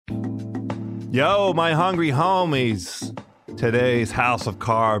Yo, my hungry homies. Today's House of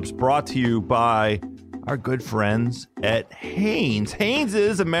Carbs brought to you by our good friends at Hanes. Hanes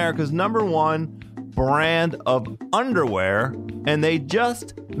is America's #1 brand of underwear, and they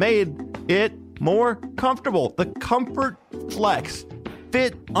just made it more comfortable. The Comfort Flex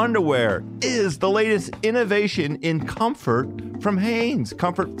Fit underwear is the latest innovation in comfort from Hanes.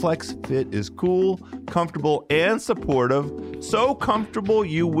 Comfort Flex Fit is cool, comfortable, and supportive. So comfortable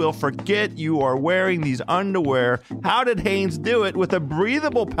you will forget you are wearing these underwear. How did Hanes do it? With a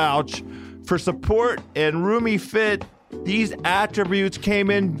breathable pouch for support and roomy fit. These attributes came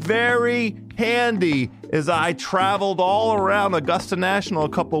in very handy as I traveled all around Augusta National a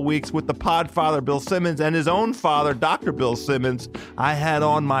couple weeks with the podfather Bill Simmons and his own father, Dr. Bill Simmons. I had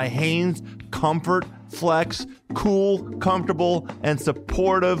on my Hanes Comfort Flex, cool, comfortable, and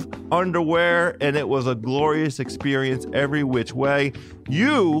supportive underwear, and it was a glorious experience every which way.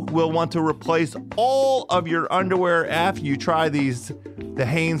 You will want to replace all of your underwear after you try these. The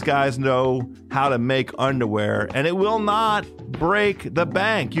Hanes guys know how to make underwear, and it will not break the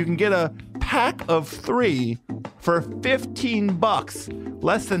bank. You can get a pack of 3 for $15,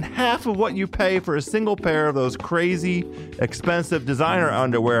 less than half of what you pay for a single pair of those crazy expensive designer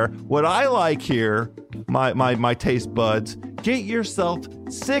underwear. What I like here, my taste buds, get yourself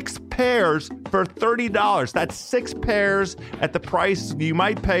 6 pairs for $30. That's 6 pairs at the price you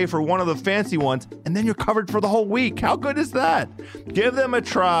might pay for one of the fancy ones, and then you're covered for the whole week. How good is that? Give them a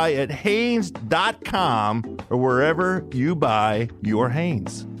try at Hanes.com or wherever you buy your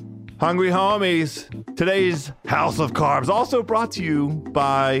Hanes. Hungry homies, today's House of Carbs also brought to you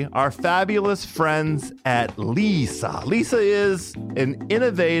by our fabulous friends at Leesa. Leesa is an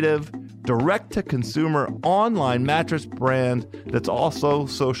innovative, direct-to-consumer online mattress brand that's also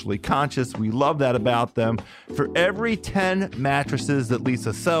socially conscious. We love that about them. For every 10 mattresses that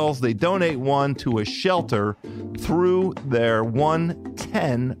Leesa sells, they donate one to a shelter through their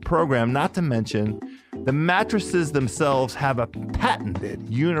 110 program. Not to mention, the mattresses themselves have a patented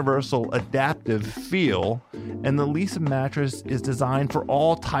universal adaptive feel, and the Leesa mattress is designed for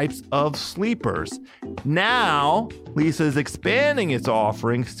all types of sleepers. Now, Leesa is expanding its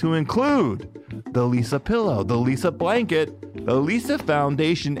offerings to include the Leesa pillow, the Leesa blanket, the Leesa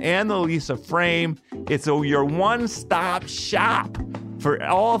foundation, and the Leesa frame. It's your one-stop shop for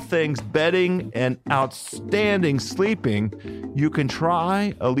all things bedding and outstanding sleeping. You can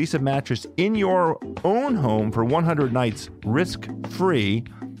try a Leesa mattress in your own home for 100 nights risk-free.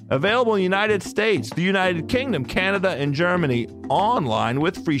 Available in the United States, the United Kingdom, Canada, and Germany, online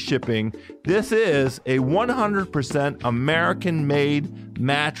with free shipping. This is a 100% American-made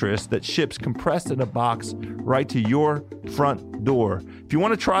mattress that ships compressed in a box right to your front door. If you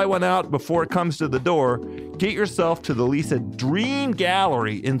want to try one out before it comes to the door, get yourself to the Leesa Dream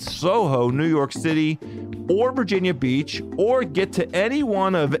Gallery in Soho, New York City, or Virginia Beach, or get to any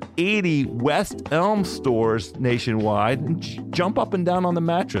one of 80 West Elm stores nationwide and jump up and down on the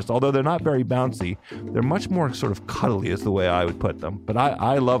mattress. Although they're not very bouncy, they're much more sort of cuddly is the way I would put them. But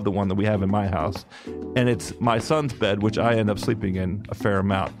I love the one that we have in my house, and it's my son's bed, which I end up sleeping in a fair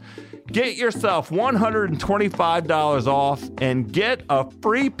amount. Get yourself $125 off and get a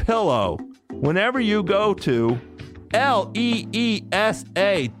free pillow whenever you go to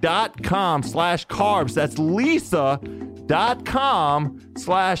Leesa.com/carbs. That's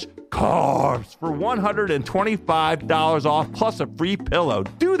Leesa.com/carbs for $125 off plus a free pillow.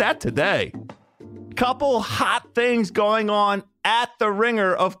 Do that today. Couple hot things going on at The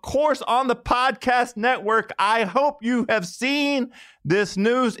Ringer, of course, on the podcast network. I hope you have seen this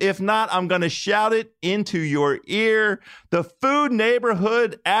news. If not, I'm going to shout it into your ear. The food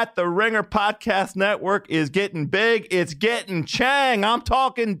neighborhood at The Ringer podcast network is getting big. It's getting Chang. I'm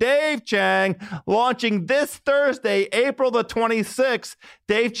talking Dave Chang, launching this Thursday, April the 26th.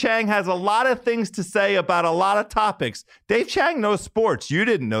 Dave Chang has a lot of things to say about a lot of topics. Dave Chang knows sports. You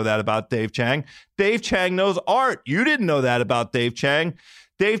didn't know that about Dave Chang. Dave Chang knows art. You didn't know that about Dave Chang.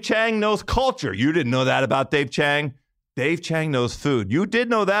 Dave Chang knows culture. You didn't know that about Dave Chang. Dave Chang knows food. You did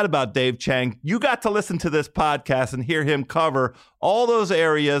know that about Dave Chang. You got to listen to this podcast and hear him cover all those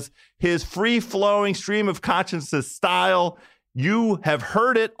areas, his free-flowing stream of consciousness style. You have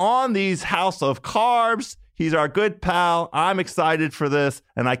heard it on these House of Carbs. He's our good pal. I'm excited for this,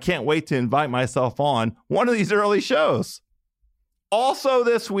 and I can't wait to invite myself on one of these early shows. Also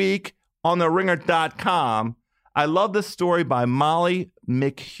this week on TheRinger.com, I love this story by Molly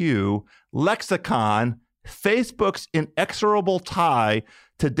McHugh, Lexicon, Facebook's inexorable tie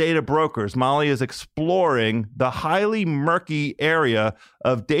to data brokers. Molly is exploring the highly murky area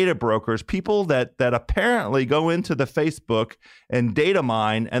of data brokers, people that apparently go into the Facebook and data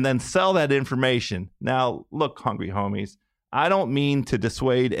mine and then sell that information. Now, look, hungry homies, I don't mean to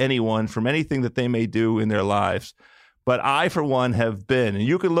dissuade anyone from anything that they may do in their lives, but I, for one, have been. And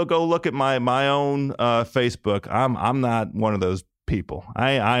you can go look at my own Facebook. I'm not one of those people.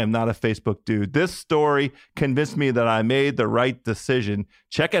 I am not a Facebook dude. This story convinced me that I made the right decision.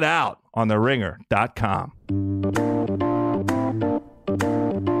 Check it out on theringer.com.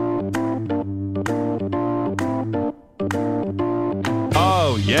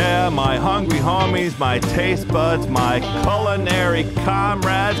 Oh yeah, my hungry homies, my taste buds, my culinary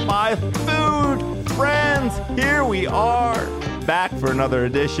comrades, my food friends. Here we are, back for another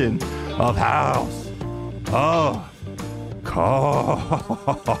edition of House of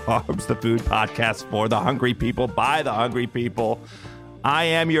Carbs, the food podcast for the hungry people, by the hungry people. I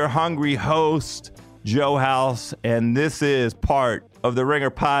am your hungry host, Joe House, and this is part of the Ringer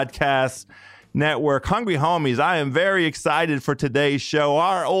Podcast Network. Hungry homies, I am very excited for today's show.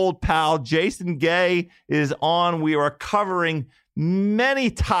 Our old pal Jason Gay is on. We are covering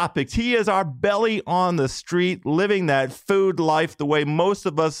many topics. He is our belly on the street, living that food life the way most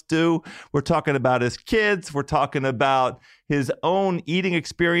of us do. We're talking about his kids. We're talking about his own eating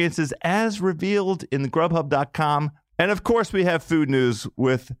experiences as revealed in Grubhub.com. And of course, we have food news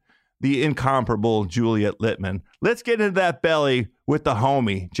with the incomparable Juliet Litman. Let's get into that belly with the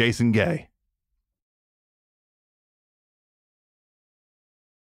homie, Jason Gay.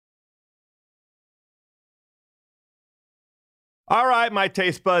 All right, my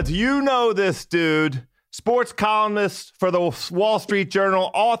taste buds, you know this dude, sports columnist for the Wall Street Journal,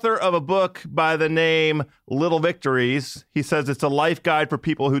 author of a book by the name Little Victories. He says it's a life guide for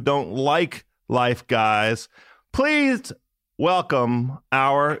people who don't like life guys. Please welcome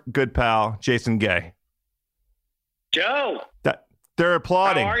our good pal, Jason Gay. Joe. They're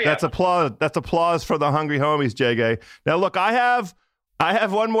applauding. How are you? That's applause. That's applause for the hungry homies, Jay Gay. Now, look, I have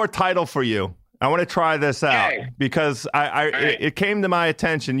one more title for you. I want to try this out because it came to my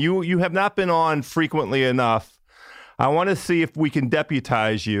attention. You have not been on frequently enough. I want to see if we can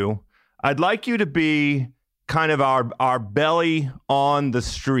deputize you. I'd like you to be kind of our belly on the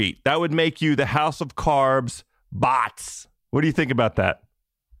street. That would make you the House of Carbs bots. What do you think about that?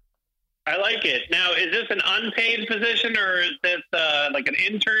 I like it. Now, is this an unpaid position or is this like an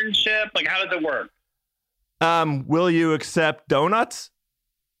internship? Like, how does it work? Will you accept donuts?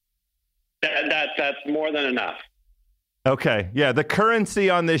 That's more than enough. Okay. Yeah. The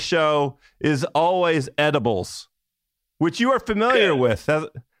currency on this show is always edibles, which you are familiar with.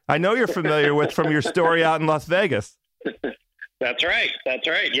 I know you're familiar with from your story out in Las Vegas. That's right. That's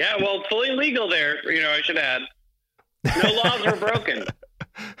right. Yeah. Well, fully legal there. I should add. No laws were broken.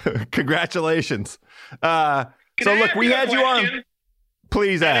 Congratulations. So look, we had you on.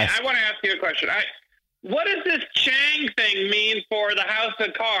 Please ask. I want to ask you a question. What does this Chang thing mean for the House of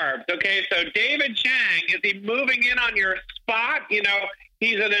Carbs? Okay, so David Chang, is he moving in on your spot?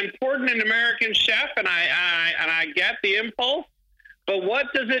 He's an important American chef, and I get the impulse. But what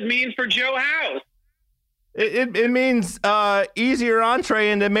does it mean for Joe House? It means easier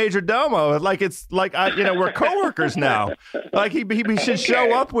entree into Major Domo. We're coworkers now. Like he should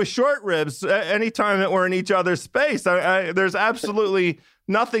show up with short ribs anytime that we're in each other's space. There's absolutely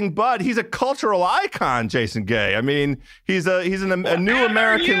nothing but he's a cultural icon, Jason Gay. I mean, he's a new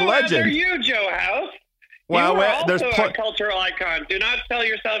American legend. Are you, Joe House? Well, you are also a cultural icon. Do not sell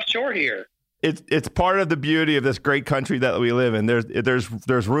yourself short here. It's part of the beauty of this great country that we live in.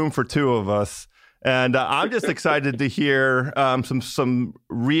 There's room for two of us. And I'm just excited to hear some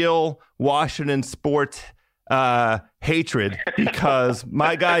real Washington sports hatred, because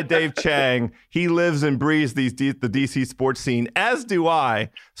my guy Dave Chang, he lives and breathes the DC sports scene, as do I.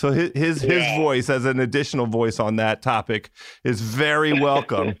 So his voice as an additional voice on that topic is very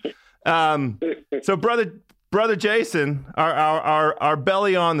welcome. So brother Jason, our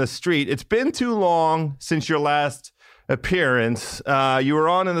belly on the street. It's been too long since your last appearance. You were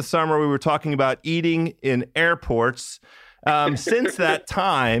on in the summer. We were talking about eating in airports. Since that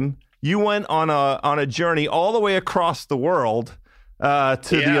time, you went on a journey all the way across the world to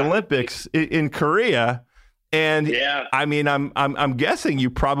the Olympics in Korea. And I mean, I'm guessing you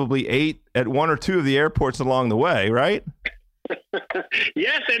probably ate at one or two of the airports along the way, right?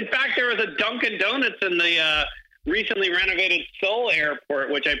 Yes. In fact, there was a Dunkin' Donuts in the recently renovated Seoul airport,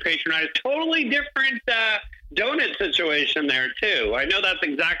 which I patronized. Totally different donut situation there, too. I know that's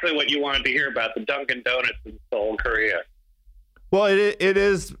exactly what you wanted to hear about, the Dunkin' Donuts in Seoul, Korea. Well, it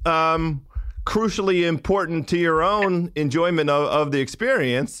is crucially important to your own enjoyment of the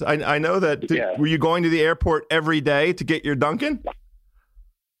experience. I know that. Were you going to the airport every day to get your Dunkin'?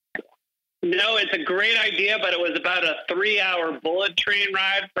 No, it's a great idea, but it was about a 3-hour bullet train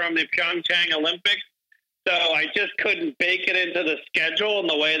ride from the Pyeongchang Olympics. So I just couldn't bake it into the schedule in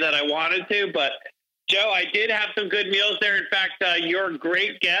the way that I wanted to. But, Joe, I did have some good meals there. In fact, your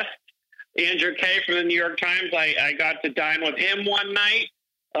great guest, Andrew Kay from the New York Times, I got to dine with him one night.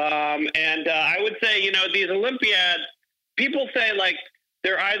 And I would say, these Olympiads, people say, like,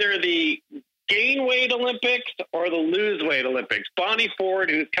 they're either the gain weight Olympics or the lose weight Olympics. Bonnie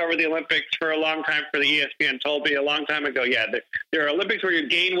Ford, who's covered the Olympics for a long time for the ESPN, told me a long time ago, there are Olympics where you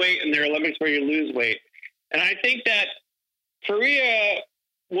gain weight and there are Olympics where you lose weight. And I think that Korea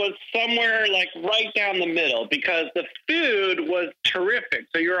was somewhere like right down the middle because the food was terrific.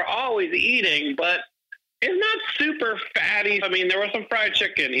 So you're always eating, but it's not super fatty. I mean, there was some fried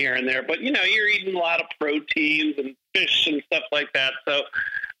chicken here and there, but, you're eating a lot of proteins and fish and stuff like that. So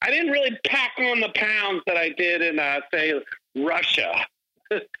I didn't really pack on the pounds that I did in, say, Russia,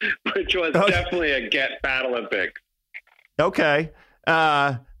 which was definitely a get fat Olympics. Okay.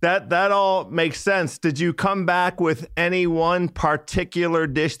 That all makes sense. Did you come back with any one particular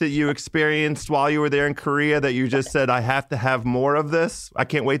dish that you experienced while you were there in Korea that you just said, I have to have more of this? I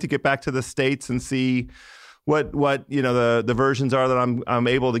can't wait to get back to the States and see what the versions are that I'm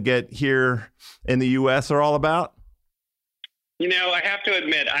able to get here in the U.S. are all about? I have to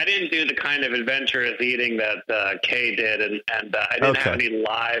admit, I didn't do the kind of adventurous eating that Kay did, and I didn't have any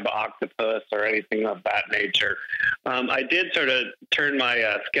live octopus or anything of that nature. I did sort of turn my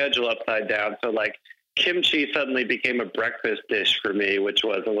schedule upside down, so like kimchi suddenly became a breakfast dish for me, which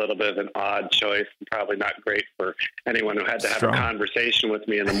was a little bit of an odd choice and probably not great for anyone who had to have a conversation with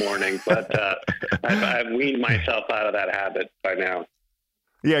me in the morning. But I've weaned myself out of that habit by now.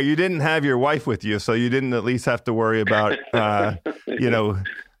 Yeah, you didn't have your wife with you, so you didn't at least have to worry about,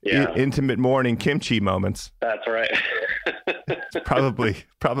 intimate morning kimchi moments. That's right.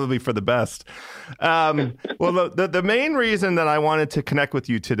 probably for the best. Well, the main reason that I wanted to connect with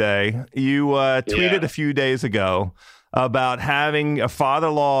you today, you tweeted a few days ago about having a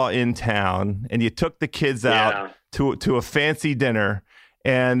father-in-law in town, and you took the kids out to a fancy dinner,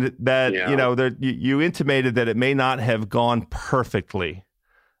 and that you intimated that it may not have gone perfectly.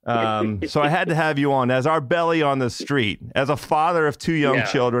 So I had to have you on as our belly on the street. As a father of 2 young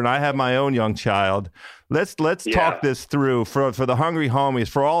children, I have my own young child. Let's talk this through for the hungry homies,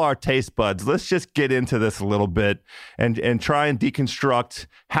 for all our taste buds. Let's just get into this a little bit and try and deconstruct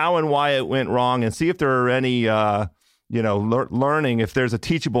how and why it went wrong, and see if there are any learning, if there's a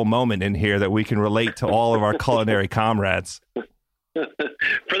teachable moment in here that we can relate to all of our culinary comrades. For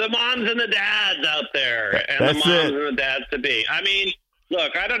the moms and the dads out there, and the moms and the dads to be. I mean,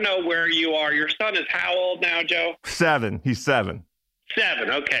 look, I don't know where you are. Your son is how old now, Joe? 7. He's 7. 7.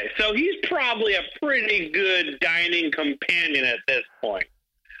 Okay. So he's probably a pretty good dining companion at this point.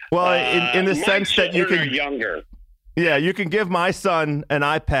 Well, in the sense that you can are younger. Yeah, you can give my son an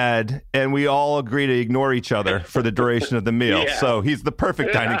iPad and we all agree to ignore each other for the duration of the meal. Yeah. So he's the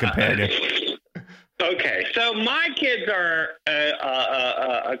perfect dining companion. Okay, so my kids are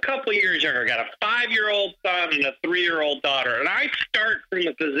a couple years younger. I got a 5-year-old son and a 3-year-old daughter. And I start from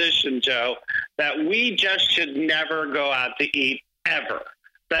the position, Joe, that we just should never go out to eat ever.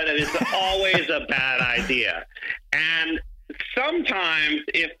 That it is always a bad idea. And sometimes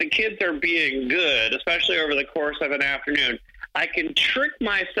if the kids are being good, especially over the course of an afternoon, I can trick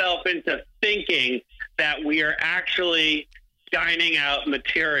myself into thinking that we are actually dining out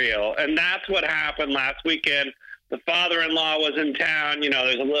material. And that's what happened last weekend. The father-in-law was in town.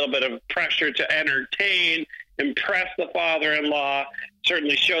 There's a little bit of pressure to entertain, impress the father-in-law,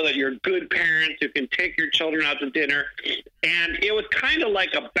 certainly show that you're good parents who can take your children out to dinner. And it was kind of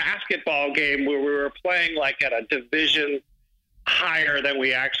like a basketball game where we were playing like at a division higher than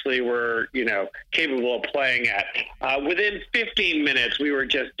we actually were, capable of playing at. Within 15 minutes, we were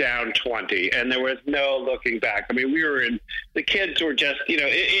just down 20, and there was no looking back. I mean, the kids were just,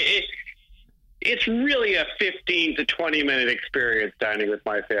 it's really a 15 to 20 minute experience dining with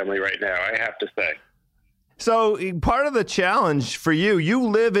my family right now, I have to say. So part of the challenge for you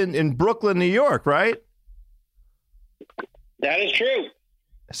live in Brooklyn, New York, right? That is true.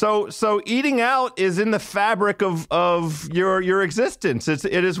 So eating out is in the fabric of your existence. It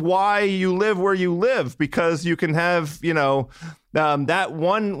is why you live where you live, because you can have, that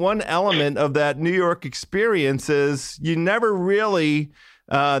one element of that New York experience is you never really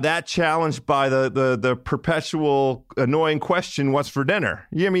that challenged by the perpetual annoying question, what's for dinner?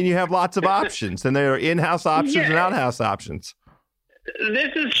 You have lots of options, and there are in-house options and out-house options.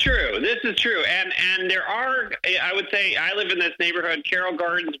 This is true. This is true. And there are, I would say, I live in this neighborhood, Carroll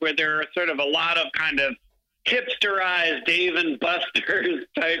Gardens, where there are sort of a lot of kind of hipsterized Dave and Buster's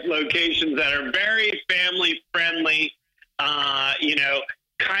type locations that are very family friendly,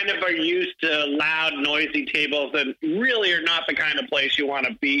 kind of are used to loud, noisy tables and really are not the kind of place you want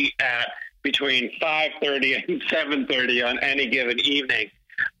to be at between 5:30 and 7:30 on any given evening.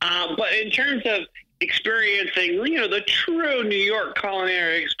 But in terms of experiencing, the true New York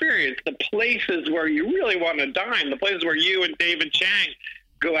culinary experience, the places where you really want to dine, the places where you and David Chang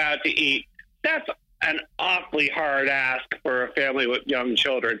go out to eat, that's an awfully hard ask for a family with young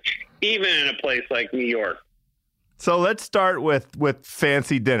children, even in a place like New York. So let's start with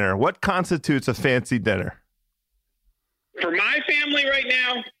fancy dinner. What constitutes a fancy dinner? For my family right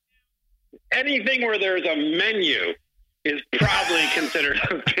now, anything where there's a menu is probably considered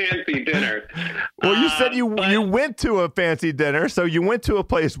a fancy dinner. Well, you said you went to a fancy dinner, so you went to a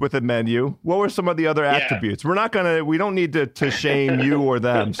place with a menu. What were some of the other attributes? We don't need to shame you or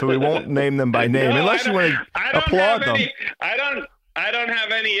them, so we won't name them by name unless you want to applaud them. I don't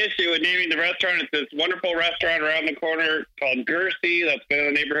have any issue with naming the restaurant. It's this wonderful restaurant around the corner called Gersey that's been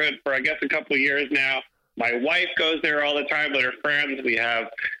in the neighborhood for, I guess, a couple of years now. My wife goes there all the time with her friends. We have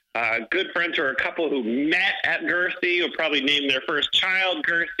good friends who are a couple who met at Gersey, who probably named their first child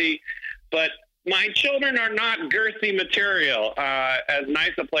Gersey. But my children are not Gersey material, as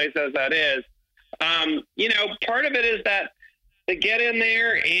nice a place as that is. Part of it is that they get in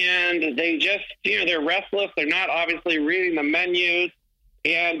there and they just, they're restless. They're not obviously reading the menus.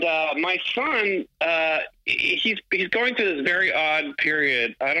 And my son, he's going through this very odd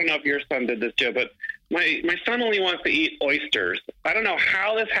period. I don't know if your son did this, Joe, but my son only wants to eat oysters. I don't know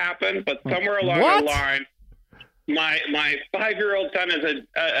how this happened, but somewhere along the line, my 5-year-old son has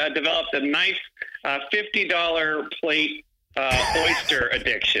developed a nice $50 plate oyster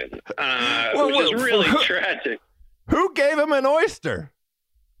addiction, which is really tragic. Who gave him an oyster?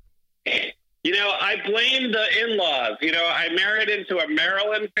 I blame the in-laws. I married into a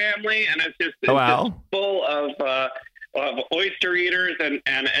Maryland family, and it's just full of oyster eaters, and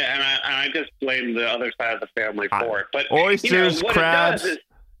I just blame the other side of the family for it. But oysters, crabs, it's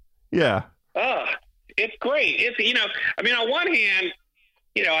great. It's on one hand,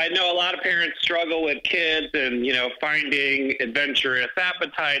 I know a lot of parents struggle with kids and finding adventurous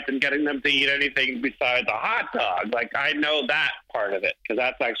appetites and getting them to eat anything besides a hot dog. Like, I know that part of it because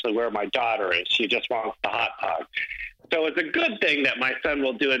that's actually where my daughter is. She just wants the hot dog. So it's a good thing that my son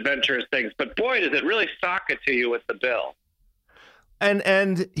will do adventurous things, but boy, does it really sock it to you with the bill.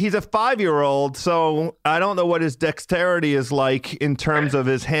 And he's a 5-year-old, so I don't know what his dexterity is like in terms of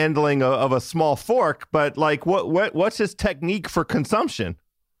his handling of a small fork, but like what's his technique for consumption?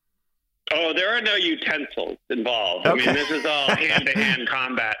 Oh, there are no utensils involved. Okay. I mean, this is all hand-to-hand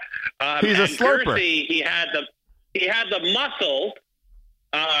combat. He's a slurper. Gersey, he had the muscles.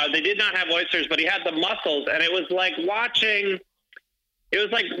 They did not have oysters, but he had the muscles, and it was like watching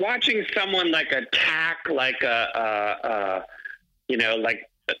someone like attack like as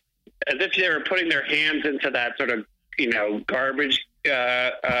if they were putting their hands into that sort of garbage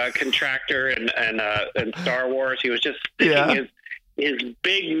contractor and Star Wars. He was just sticking his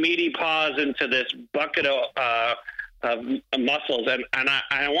big meaty paws into this bucket of muscles, and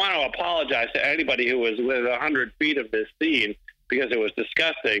I want to apologize to anybody who was within 100 feet of this scene, because it was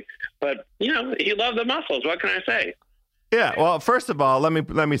disgusting. But he loved the muscles. What can I say? Yeah. Well, first of all, let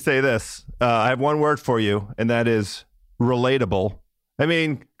me say this. I have one word for you, and that is relatable. I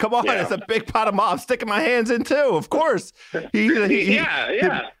mean, come on, It's a big pot of muscle. I'm sticking my hands in too. Of course. He's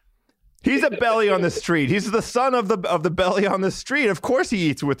a belly on the street. He's the son of the belly on the street. Of course, he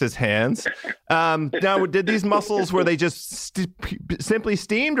eats with his hands. Now, did these mussels, were they just simply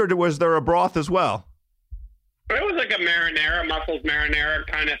steamed, or was there a broth as well? It was like a mussels marinara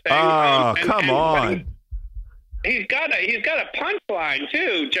kind of thing. Oh, come on. He's got a punchline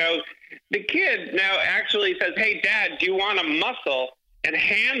too, Joe. The kid now actually says, "Hey, Dad, do you want a mussel?" and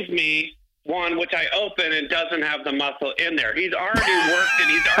hands me one, which I open and doesn't have the mussel in there. He's already worked it.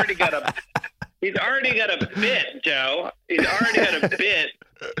 He's already got a bit, Joe. He's already got a bit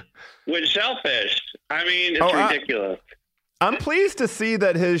with shellfish. I mean, it's ridiculous. I'm pleased to see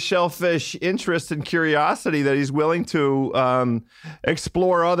that his shellfish interest and curiosity, that he's willing to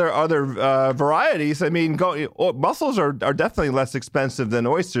explore other varieties. I mean, mussels are definitely less expensive than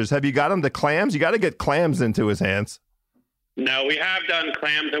oysters. Have you got him to clams? You got to get clams into his hands. No, we have done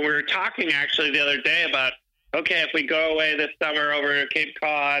clams, and we were talking actually the other day about, okay, if we go away this summer over to Cape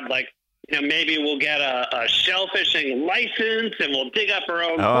Cod, maybe we'll get a shellfishing license and we'll dig up our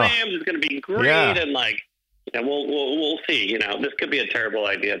own clams. It's going to be great. Yeah. And And we'll see. You know, this could be a terrible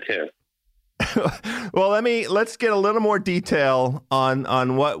idea too. Well, let's get a little more detail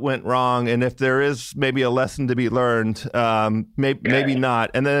on what went wrong, and if there is maybe a lesson to be learned, maybe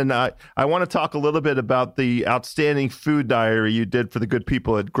not. And then I want to talk a little bit about the outstanding food diary you did for the good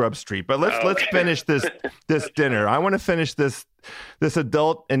people at Grub Street. But let's finish this dinner. I want to finish this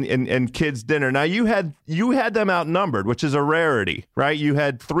adult and kids dinner. Now you had them outnumbered, which is a rarity, right? You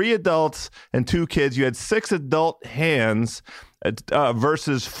had 3 adults and 2 kids. You had 6 adult hands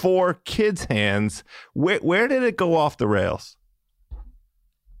versus 4 kids' hands. Where did it go off the rails?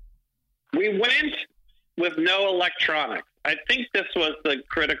 We went with no electronics. I think this was the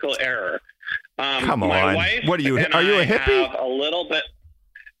critical error. Come on, my wife what are you? Are you a hippie? Have a little bit,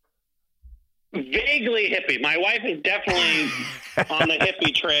 vaguely hippie. My wife is definitely on the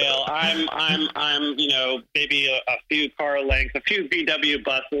hippie trail. I'm maybe a few car lengths, a few VW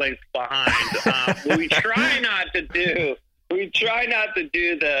bus lengths behind. We try not to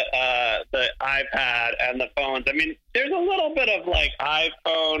do the iPad and the phones. I mean, there's a little bit of like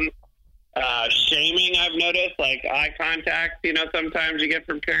iPhone shaming I've noticed, like eye contact, sometimes you get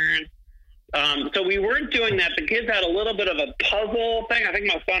from parents. So we weren't doing that. The kids had a little bit of a puzzle thing. I think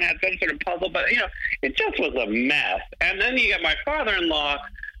my son had some sort of puzzle, but it just was a mess. And then you get my father-in-law,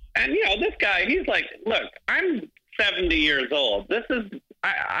 and this guy, he's like, look, I'm 70 years old. This is,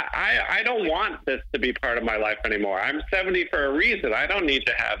 I don't want this to be part of my life anymore. I'm 70 for a reason. I don't need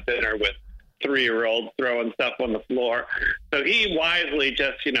to have dinner with 3-year-olds throwing stuff on the floor. So he wisely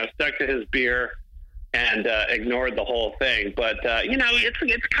just, stuck to his beer and ignored the whole thing. But,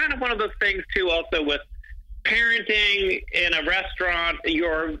 it's kind of one of those things, too, also with parenting in a restaurant.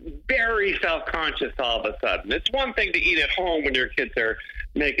 You're very self-conscious all of a sudden. It's one thing to eat at home when your kids are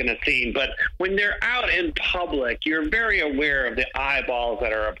making a scene, but when they're out in public, you're very aware of the eyeballs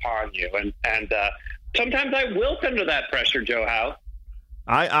that are upon you. And sometimes I wilt under that pressure, Joe House.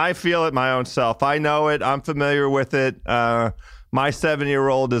 I feel it my own self. I know it. I'm familiar with it. My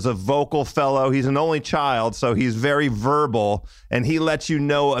 7-year-old is a vocal fellow. He's an only child, so he's very verbal, and he lets you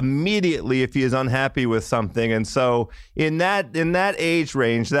know immediately if he is unhappy with something. And so in that age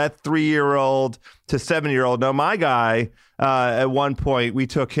range, that 3-year-old to 7-year-old, now my guy, at one point, we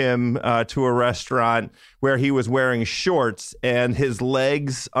took him to a restaurant where he was wearing shorts, and his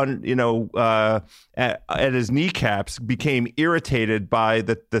legs, at his kneecaps became irritated by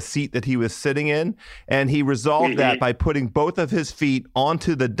the seat that he was sitting in. And he resolved that by putting both of his feet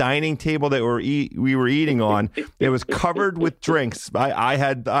onto the dining table that we were eating on. It was covered with drinks.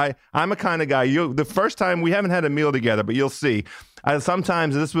 I'm a kind of guy. The first time, we haven't had a meal together, but you'll see.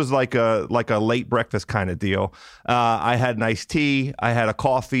 Sometimes this was like a late breakfast kind of deal. I had an iced tea, I had a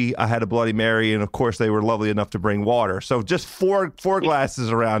coffee, I had a Bloody Mary, and of course they were lovely enough to bring water. So just four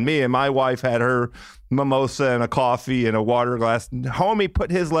glasses around me, and my wife had her mimosa and a coffee and a water glass. Homie put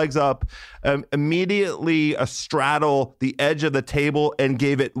his legs up, immediately astraddle the edge of the table and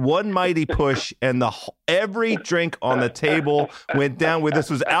gave it one mighty push, and every drink on the table went down. This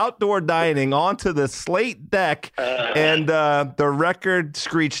was outdoor dining onto the slate deck, and the record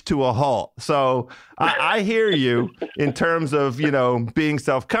screeched to a halt. So I hear you in terms of being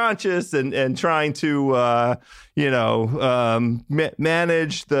self-conscious and trying to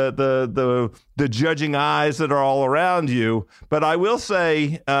manage the judging eyes that are all around you. But I will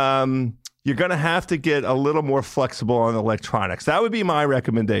say you're going to have to get a little more flexible on electronics. That would be my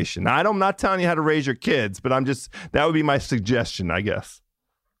recommendation. I'm not telling you how to raise your kids, but that would be my suggestion, I guess.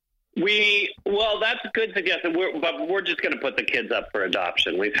 Well, that's a good suggestion. But we're just going to put the kids up for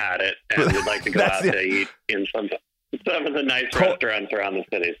adoption. We've had it, and we'd like to go out to eat in some of the nice restaurants around the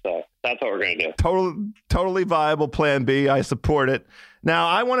city. So that's what we're going to do. Totally viable plan B. I support it. Now,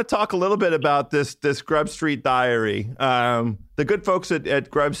 I want to talk a little bit about this Grub Street diary. The good folks at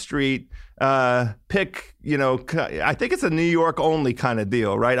Grub Street pick, I think it's a New York only kind of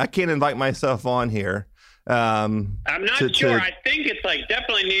deal, right? I can't invite myself on here. I'm not sure. I think it's like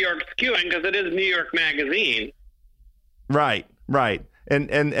definitely New York skewing because it is New York Magazine. Right.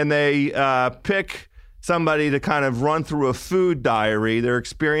 And they pick somebody to kind of run through a food diary, their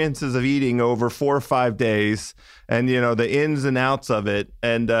experiences of eating over 4 or 5 days, and the ins and outs of it.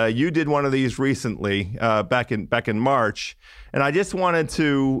 And you did one of these recently, back in March. And I just wanted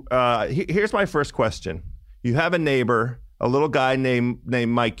to. Here's my first question: you have a neighbor, a little guy named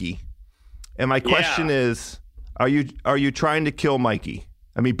Mikey, and my question is, are you trying to kill Mikey?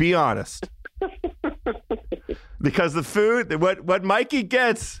 I mean, be honest. Because the food, what Mikey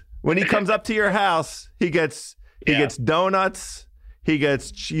gets when he comes up to your house, he gets donuts. He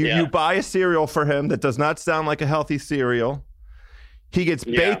gets you buy a cereal for him that does not sound like a healthy cereal. He gets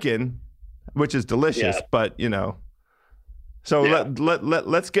bacon. which is delicious. Yeah. But so Yeah.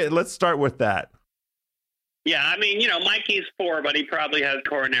 let's start with that. Yeah, I mean, Mikey's 4, but he probably has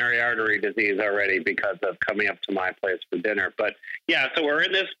coronary artery disease already because of coming up to my place for dinner. But yeah, so we're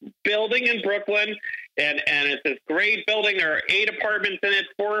in this building in Brooklyn, and it's this great building. There are 8 apartments in it,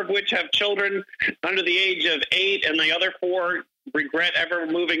 4 of which have children under the age of 8, and the other 4 regret ever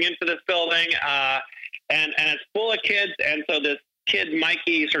moving into this building. And it's full of kids, and so this kid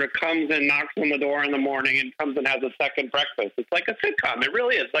Mikey sort of comes and knocks on the door in the morning and comes and has a second breakfast. It's like a sitcom. It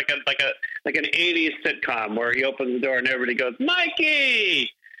really is like an 80s sitcom where he opens the door and everybody goes,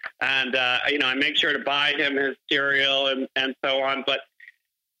 Mikey! And I make sure to buy him his cereal and so on. But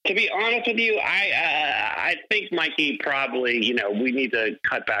to be honest with you, I think Mikey probably, we need to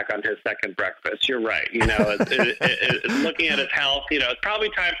cut back on his second breakfast. You're right. Looking at his health, it's probably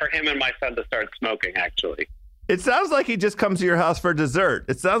time for him and my son to start smoking, actually. It sounds like he just comes to your house for dessert.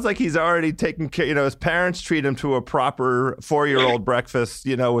 It sounds like he's already taken care. His parents treat him to a proper 4-year-old breakfast,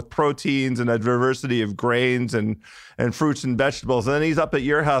 with proteins and a diversity of grains and fruits and vegetables. And then he's up at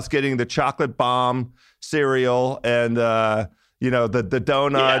your house getting the chocolate bomb cereal and, the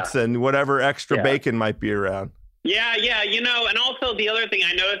donuts and whatever extra bacon might be around. Yeah. And also the other thing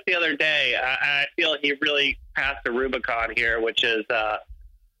I noticed the other day, I feel he really passed the Rubicon here, which is,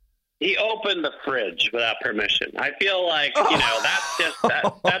 he opened the fridge without permission. I feel like, that's just,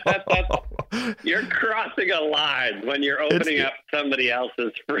 you're crossing a line when you're opening up somebody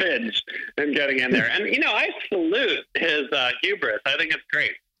else's fridge and getting in there. And, I salute his hubris. I think it's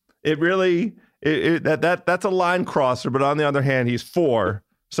great. It really, that's a line crosser, but on the other hand, he's 4.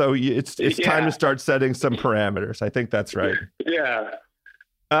 So it's time to start setting some parameters. I think that's right. Yeah.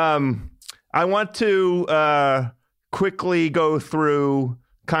 I want to quickly go through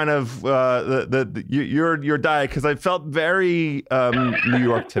kind of your diet, because I felt very New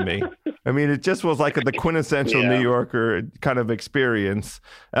York to me. I mean, it just was like the quintessential New Yorker kind of experience,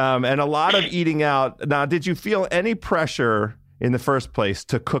 and a lot of eating out. Now, did you feel any pressure in the first place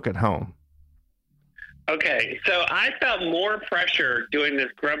to cook at home? Okay, so I felt more pressure doing this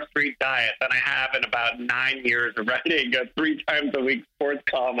Grub Street diet than I have in about 9 years of writing a 3 times a week sports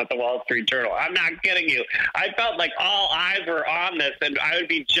column at the Wall Street Journal. I'm not kidding you. I felt like all eyes were on this, and I would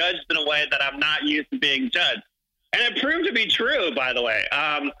be judged in a way that I'm not used to being judged. And it proved to be true, by the way.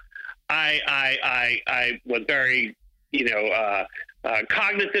 I was very,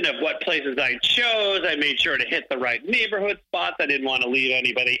 cognizant of what places I chose. I made sure to hit the right neighborhood spots. I didn't want to leave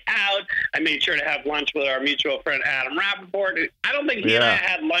anybody out. I made sure to have lunch with our mutual friend, Adam Rappaport. I don't think he and I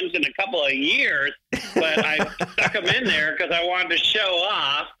had lunch in a couple of years, but I stuck him in there because I wanted to show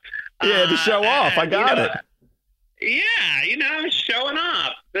off. Yeah, to show off. I got it. Yeah, I'm showing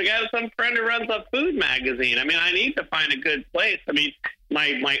off. I got some friend who runs a food magazine. I mean, I need to find a good place. I mean,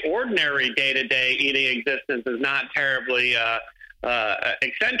 my ordinary day-to-day eating existence is not terribly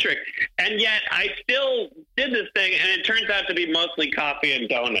eccentric, and yet I still did this thing, and it turns out to be mostly coffee and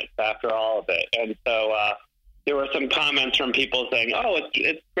donuts after all of it. And so there were some comments from people saying, "Oh,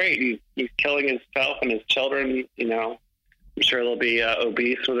 it's great. He's killing himself and his children. I'm sure they'll be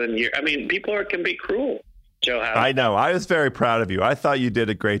obese within a year." I mean, people can be cruel. Joe House. I know. I was very proud of you. I thought you did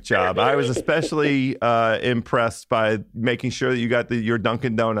a great job. I was especially impressed by making sure that you got your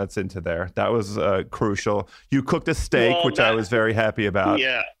Dunkin' Donuts into there. That was crucial. You cooked a steak, which I was very happy about.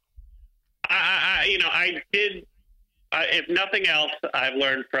 Yeah. I did. If nothing else, I've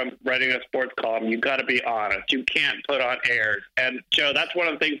learned from writing a sports column, you got to be honest. You can't put on airs. And Joe, that's one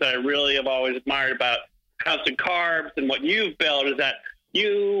of the things that I really have always admired about House of Carbs and what you've built is that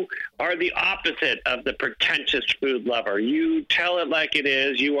you are the opposite of the pretentious food lover. You tell it like it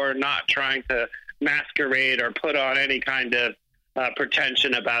is. You are not trying to masquerade or put on any kind of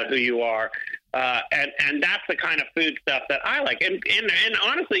pretension about who you are. And that's the kind of food stuff that I like. And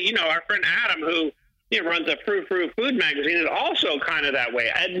honestly, our friend Adam, who runs a Frou Frou food magazine, is also kind of that way.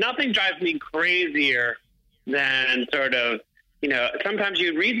 Nothing drives me crazier than sort of, sometimes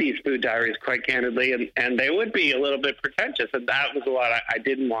you'd read these food diaries quite candidly, and they would be a little bit pretentious, and that was a lot. I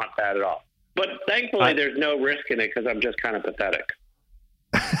didn't want that at all. But thankfully, there's no risk in it because I'm just kind of pathetic.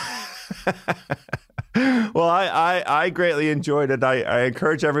 Well, I greatly enjoyed it. I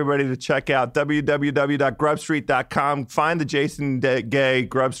encourage everybody to check out www.grubstreet.com. Find the Jason Gay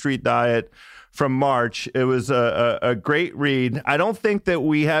Grub Street Diet from March. It was a great read. I don't think that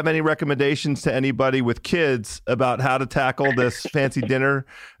we have any recommendations to anybody with kids about how to tackle this fancy dinner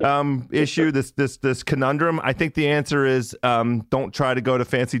issue, this conundrum. I think the answer is don't try to go to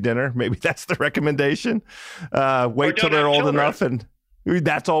fancy dinner. Maybe that's the recommendation. Wait till they're old enough and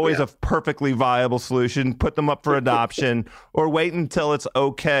That's always a perfectly viable solution. Put them up for adoption or wait until it's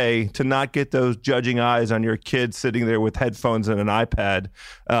okay to not get those judging eyes on your kid sitting there with headphones and an iPad,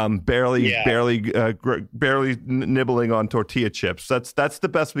 barely nibbling on tortilla chips. That's the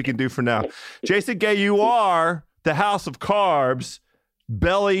best we can do for now. Jason Gay, you are the House of Carbs.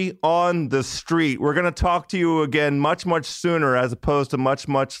 Belly on the street. We're going to talk to you again much, much sooner as opposed to much,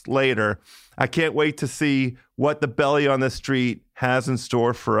 much later. I can't wait to see what the Belly on the street has in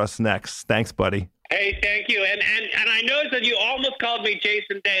store for us next. Thanks, buddy. Hey, thank you. And I noticed that you almost called me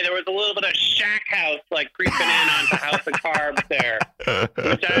Jason Day. There was a little bit of Shack House like creeping in onto House of Carbs there,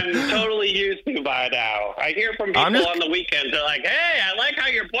 which I'm totally used to by now. I hear from people on the weekends. They're like, hey, I like how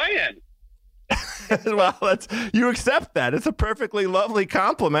you're playing. Well, you accept that. It's a perfectly lovely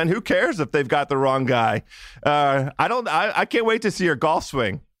compliment. Who cares if they've got the wrong guy? I can't wait to see your golf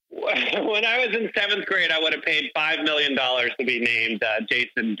swing. When I was in 7th grade, I would have paid $5 million to be named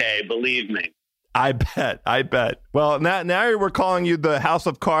Jason Day. Believe me. I bet. Well, now we're calling you the House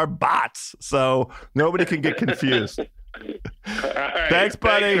of Carb Bots, so nobody can get confused. All right. Thanks,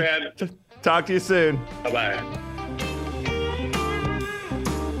 buddy. Thanks, talk to you soon. Bye-bye.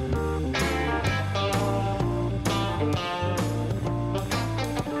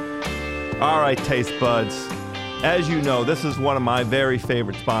 All right, taste buds. As you know, this is one of my very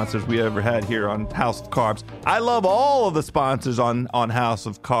favorite sponsors we ever had here on House of Carbs. I love all of the sponsors on House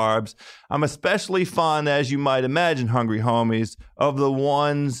of Carbs. I'm especially fond, as you might imagine, hungry homies, of the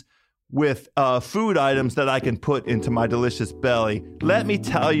ones with food items that I can put into my delicious belly. Let me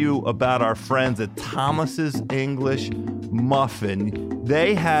tell you about our friends at Thomas's English Muffin.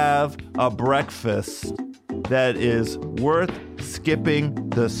 They have a breakfast that is worth skipping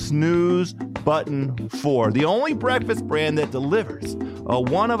the snooze button for. The only breakfast brand that delivers a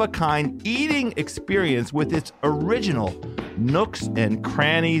one-of-a-kind eating experience with its original Nooks and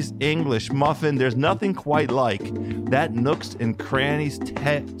Crannies English muffin. There's nothing quite like that Nooks and Crannies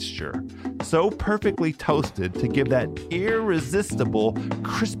texture. So perfectly toasted to give that irresistible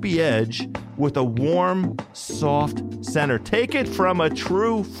crispy edge with a warm, soft center. Take it from a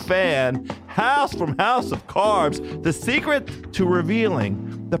true fan, from House of Carbs. The secret to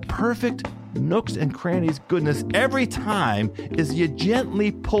revealing the perfect Nooks and Crannies goodness every time is you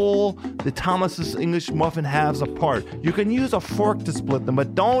gently pull the Thomas's English Muffin halves apart. You can use a fork to split them,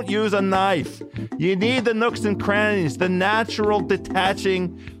 but don't use a knife. You need the Nooks and Crannies, the natural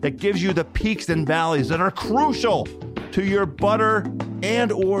detaching that gives you the peaks and valleys that are crucial to your butter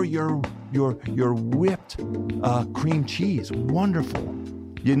and or your whipped cream cheese. Wonderful.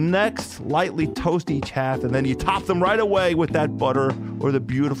 You next lightly toast each half, and then you top them right away with that butter or the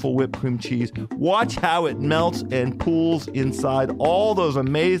beautiful whipped cream cheese. Watch how it melts and pools inside all those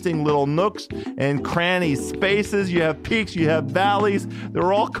amazing little nooks and crannies spaces. You have peaks, you have valleys.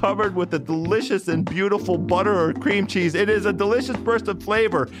 They're all covered with the delicious and beautiful butter or cream cheese. It is a delicious burst of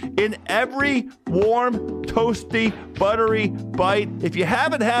flavor in every warm, toasty, buttery bite. If you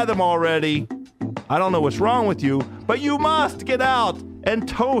haven't had them already, I don't know what's wrong with you, but you must get out and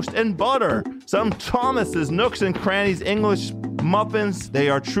toast and butter some Thomas's Nooks and Crannies English muffins. They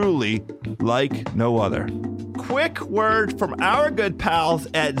are truly like no other. Quick word from our good pals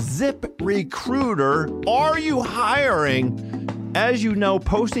at ZipRecruiter. Are you hiring? As you know,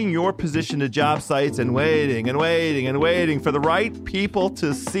 posting your position to job sites and waiting for the right people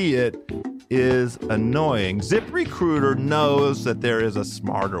to see it is annoying. ZipRecruiter knows that there is a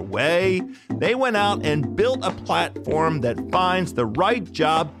smarter way. They went out and built a platform that finds the right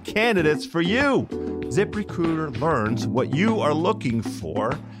job candidates for you. ZipRecruiter learns what you are looking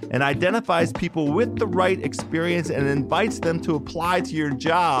for and identifies people with the right experience and invites them to apply to your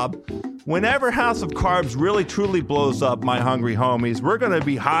job. Whenever House of Carbs really truly blows up, my hungry homies, we're going to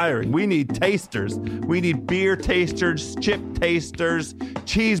be hiring. We need tasters. We need beer tasters, chip tasters,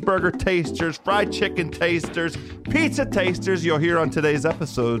 cheeseburger tasters, fried chicken tasters, pizza tasters. You'll hear on today's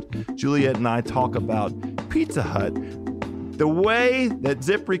episode, Juliet and I talk about Pizza Hut. The way that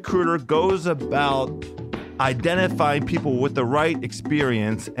ZipRecruiter goes about identifying people with the right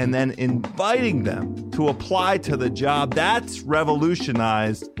experience and then inviting them to apply to the job, that's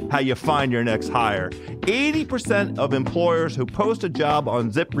revolutionized how you find your next hire. 80% of employers who post a job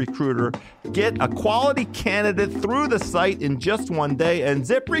on ZipRecruiter get a quality candidate through the site in just one day, and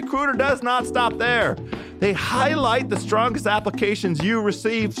ZipRecruiter does not stop there. They highlight the strongest applications you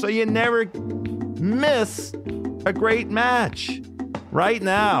receive so you never miss a great match. Right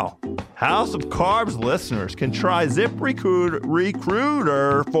now, House of Carbs listeners can try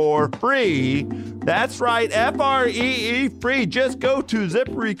ZipRecruiter for free. That's right, Free free. Just go to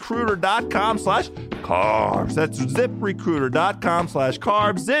ZipRecruiter.com/carbs. That's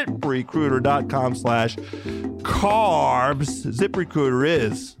ZipRecruiter.com/carbs. ZipRecruiter.com/carbs. ZipRecruiter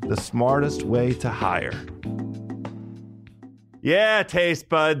is the smartest way to hire. Yeah, taste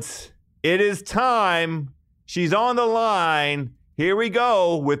buds, it is time. She's on the line. Here we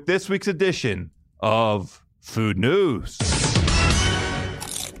go with this week's edition of Food News.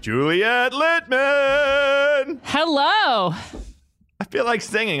 Juliet Littman. Hello. I feel like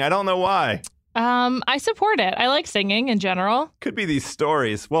singing. I don't know why. I support it. I like singing in general. Could be these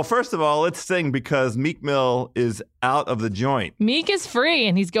stories. Well, first of all, let's sing because Meek Mill is out of the joint. Meek is free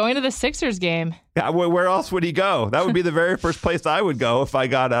and he's going to the Sixers game. Yeah, where else would he go? That would be the very first place I would go if I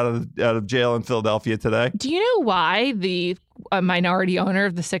got out of jail in Philadelphia today. Do you know why the minority owner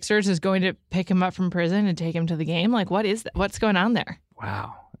of the Sixers is going to pick him up from prison and take him to the game? Like, what is that? What's going on there?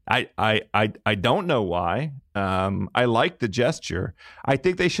 Wow. I don't know why. I like the gesture. I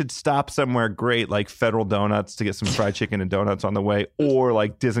think they should stop somewhere great, like Federal Donuts to get some fried chicken and donuts on the way, or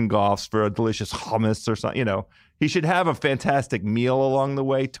like Dizengoff's for a delicious hummus or something. You know, he should have a fantastic meal along the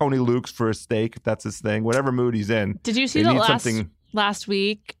way. Tony Luke's for a steak, if that's his thing. Whatever mood he's in. Did you see last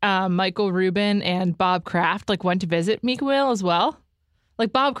week? Michael Rubin and Bob Kraft went to visit Meek Mill as well.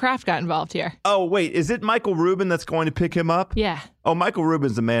 Like Bob Kraft got involved here. Oh, wait. Is it Michael Rubin that's going to pick him up? Yeah. Oh, Michael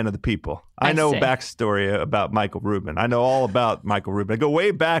Rubin's a man of the people. I know backstory about Michael Rubin. I know all about Michael Rubin. I go way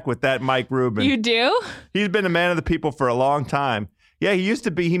back with that Mike Rubin. You do? He's been a man of the people for a long time. Yeah,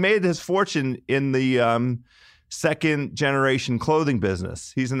 he made his fortune in the second generation clothing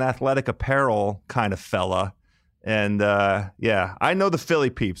business. He's an athletic apparel kind of fella. And yeah, I know the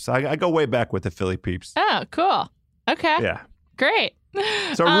Philly peeps. I go way back with the Philly peeps. Oh, cool. Okay. Yeah. Great.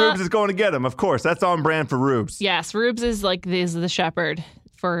 So Rubes is going to get him, of course. That's on brand for Rubes. Yes, Rubes is the shepherd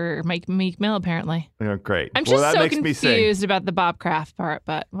for Meek Mill, apparently. Yeah, great. I'm just so confused about the Bob Kraft part,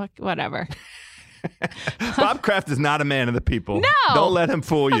 but whatever. Bob Kraft is not a man of the people. No. Don't let him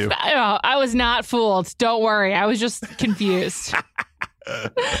fool you. I was not fooled. Don't worry. I was just confused.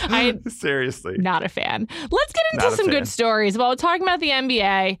 Seriously. Not a fan. Let's get into some good stories. While we're talking about the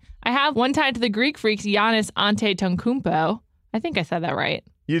NBA, I have one tied to the Greek freaks, Giannis Antetokounmpo. I think I said that right.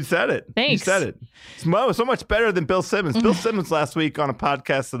 You said it. Thanks. You said it. So much better than Bill Simmons. Bill Simmons last week on a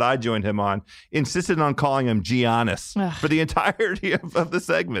podcast that I joined him on insisted on calling him Giannis for the entirety of the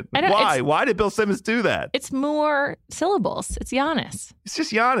segment. Why? Why did Bill Simmons do that? It's more syllables. It's Giannis. It's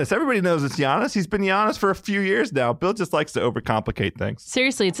just Giannis. Everybody knows it's Giannis. He's been Giannis for a few years now. Bill just likes to overcomplicate things.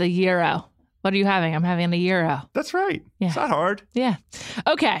 Seriously, it's a euro. What are you having? I'm having a euro. That's right. Yeah. It's not hard. Yeah.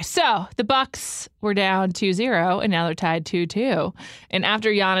 Okay, so the Bucks were down 2-0, and now they're tied 2-2. And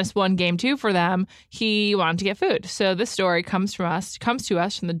after Giannis won game 2 for them, he wanted to get food. So this story comes to us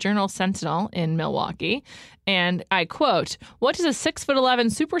from the Journal-Sentinel in Milwaukee. And I quote, "What does a 6'11"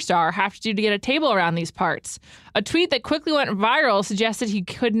 superstar have to do to get a table around these parts?" A tweet that quickly went viral suggested he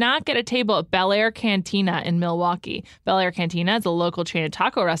could not get a table at Bel Air Cantina in Milwaukee. Bel Air Cantina is a local chain of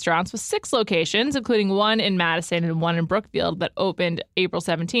taco restaurants with 6 locations, including one in Madison and one in Brookfield that opened April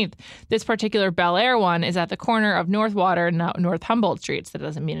 17th. This particular Bel Air one is at the corner of North Water and North Humboldt Streets. That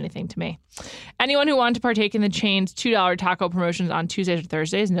doesn't mean anything to me. Anyone who wanted to partake in the chain's $2 taco promotions on Tuesdays and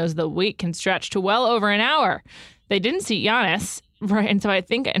Thursdays knows the wait can stretch to well over an hour. They didn't seat Giannis, and so I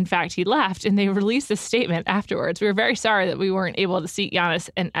think, in fact, he left, and they released a statement afterwards. We were very sorry that we weren't able to seat Giannis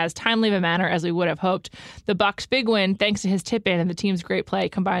in as timely of a manner as we would have hoped. The Bucks' big win, thanks to his tip-in and the team's great play,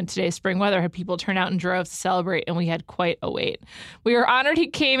 combined with today's spring weather, had people turn out in droves to celebrate, and we had quite a wait. We were honored he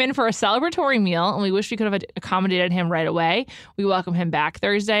came in for a celebratory meal, and we wish we could have accommodated him right away. We welcome him back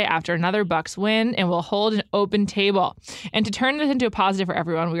Thursday after another Bucks win, and we'll hold an open table. And to turn this into a positive for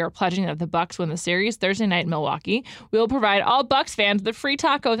everyone, we are pledging that if the Bucks win the series Thursday night in Milwaukee, we will provide all Bucks fans the free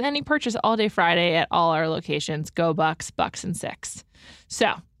taco with any purchase all day Friday at all our locations. Go Bucks, Bucks and 6.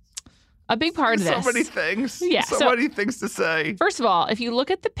 So, a big part of this. So many things. Yeah. So many things to say. First of all, if you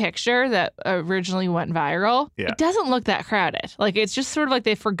look at the picture that originally went viral, It doesn't look that crowded. Like, it's just sort of like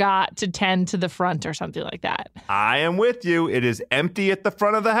they forgot to tend to the front or something like that. I am with you. It is empty at the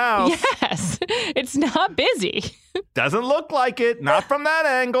front of the house. Yes. It's not busy. Doesn't look like it. Not from that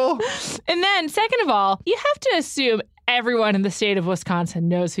angle. And then, second of all, you have to assume everyone in the state of Wisconsin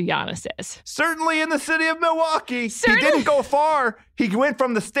knows who Giannis is. Certainly in the city of Milwaukee. Certainly. He didn't go far. He went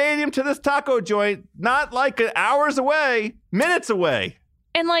from the stadium to this taco joint, not like hours away, minutes away.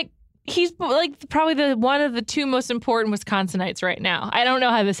 And he's probably one of the 2 most important Wisconsinites right now. I don't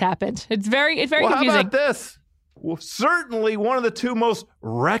know how this happened. It's very confusing. How about this? certainly one of the two most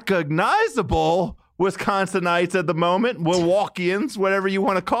recognizable Wisconsinites at the moment, Milwaukeeans, whatever you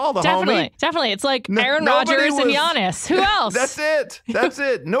want to call the homie. Definitely. It's like Aaron Rodgers and Giannis. Who else? That's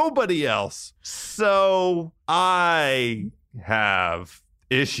it. Nobody else. So I have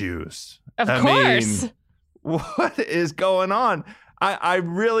issues. Of course. Mean, what is going on? I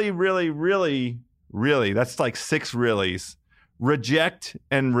really, that's like 6 reallys, reject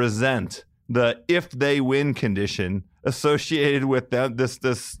and resent the if they win condition associated with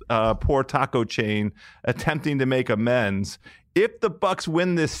this poor taco chain attempting to make amends. If the Bucks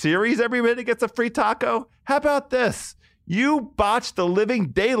win this series, everybody gets a free taco. How about this? You botched the living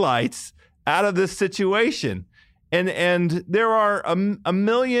daylights out of this situation. And there are a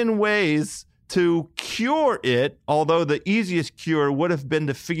million ways to cure it, although the easiest cure would have been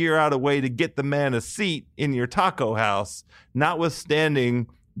to figure out a way to get the man a seat in your taco house, notwithstanding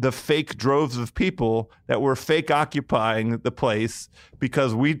the fake droves of people that were fake occupying the place,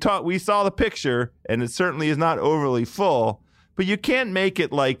 because we saw the picture and it certainly is not overly full, but you can't make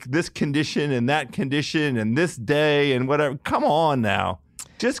it like this condition and that condition and this day and whatever. Come on now.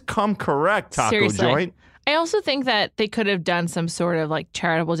 Just come correct, taco Seriously. joint. I also think that they could have done some sort of like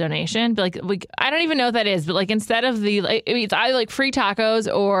charitable donation. But like I don't even know what that is, but like instead of it's either like free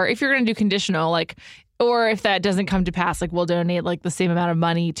tacos, or if you're going to do conditional, like, or if that doesn't come to pass, like we'll donate like the same amount of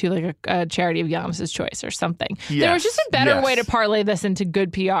money to like a charity of Giannis's choice or something. Yes, there was just a better way to parlay this into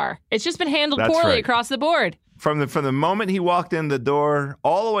good PR. It's just been handled poorly across the board. From the moment he walked in the door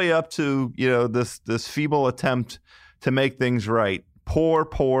all the way up to, this feeble attempt to make things right.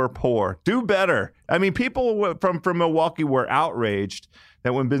 Poor. Do better. I mean, people from Milwaukee were outraged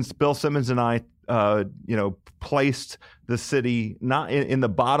that when Bill Simmons and I, placed the city not in the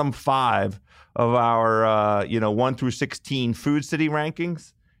bottom 5 of our, 1 through 16 food city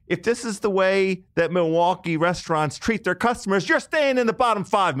rankings. If this is the way that Milwaukee restaurants treat their customers, you're staying in the bottom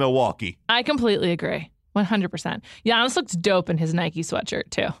 5, Milwaukee. I completely agree. 100%. Giannis looks dope in his Nike sweatshirt,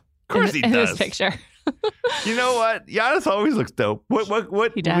 too. Of course he does. In this picture. You know what? Giannis always looks dope. What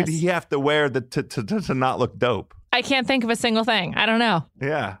would he have to wear to not look dope? I can't think of a single thing. I don't know.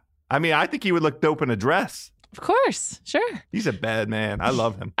 Yeah. I mean, I think he would look dope in a dress. Of course. Sure. He's a bad man. I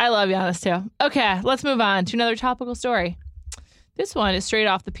love him. I love Giannis, too. Okay, let's move on to another topical story. This one is straight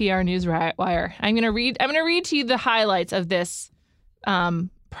off the PR news wire. I'm going to read to you the highlights of this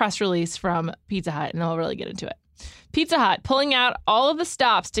press release from Pizza Hut, and I'll really get into it. Pizza Hut pulling out all of the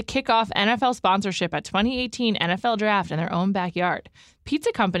stops to kick off NFL sponsorship at 2018 NFL Draft in their own backyard.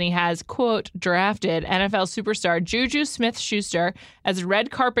 Pizza Company has, quote, drafted NFL superstar Juju Smith-Schuster as red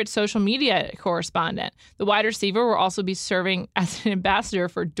carpet social media correspondent. The wide receiver will also be serving as an ambassador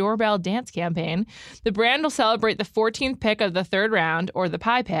for Doorbell Dance Campaign. The brand will celebrate the 14th pick of the third round, or the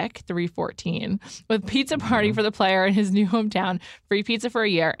pie pick, 314, with pizza party for the player in his new hometown, free pizza for a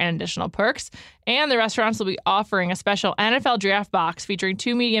year, and additional perks. And the restaurants will be offering a special NFL draft box featuring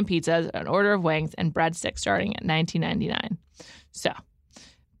 2 medium pizzas, an order of wings, and breadsticks starting at $19.99. So,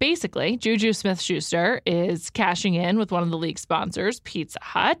 basically, Juju Smith-Schuster is cashing in with one of the league sponsors, Pizza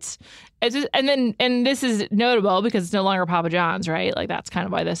Hut. And this is notable because it's no longer Papa John's, right? Like, that's kind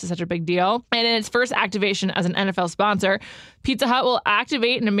of why this is such a big deal. And in its first activation as an NFL sponsor, Pizza Hut will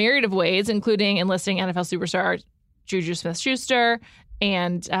activate in a myriad of ways, including enlisting NFL superstar Juju Smith-Schuster,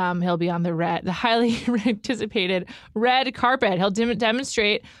 and he'll be on the highly anticipated red carpet. He'll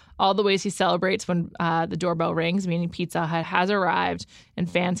demonstrate all the ways he celebrates when the doorbell rings, meaning Pizza Hut has arrived, and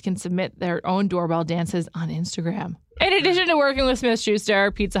fans can submit their own doorbell dances on Instagram. In addition to working with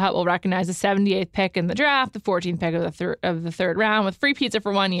Smith-Schuster, Pizza Hut will recognize the 78th pick in the draft, the 14th pick of the third round, with free pizza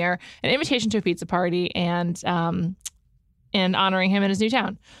for 1 year, an invitation to a pizza party, and honoring him in his new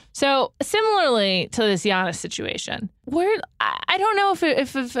town. So similarly to this Giannis situation, I don't know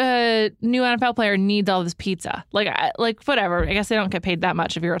if a new NFL player needs all this pizza. Like whatever. I guess they don't get paid that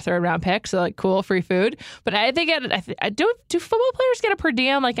much if you're a third round pick. So like cool, free food. But do football players get a per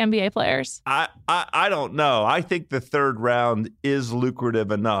diem like NBA players? I don't know. I think the third round is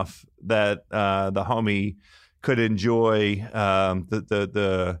lucrative enough that the homie could enjoy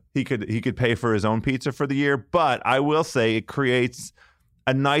he could pay for his own pizza for the year. But I will say it creates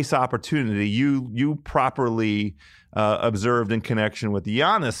a nice opportunity. You properly observed in connection with the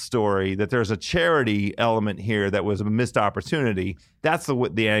Giannis story that there's a charity element here that was a missed opportunity. That's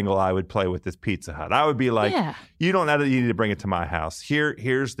the angle I would play with this Pizza Hut. I would be like, You need to bring it to my house.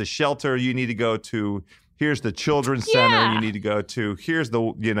 Here's the shelter you need to go to. Here's the children's center Yeah. you need to go to. Here's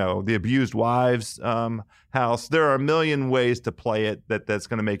the abused wives house. There are a million ways to play it that's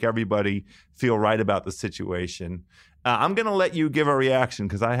going to make everybody feel right about the situation. I'm going to let you give a reaction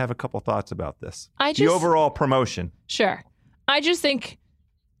because I have a couple thoughts about this. The overall promotion. Sure. I just think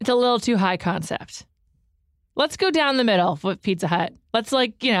it's a little too high concept. Let's go down the middle with Pizza Hut. Let's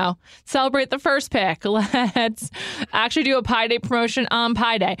celebrate the first pick. Let's actually do a Pie Day promotion on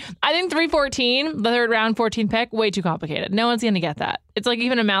Pie Day. I think 314, the third round 14 pick, way too complicated. No one's going to get that. It's like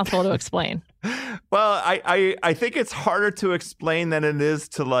even a mouthful to explain. Well, I think it's harder to explain than it is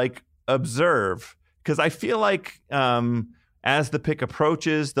to observe because I feel like as the pick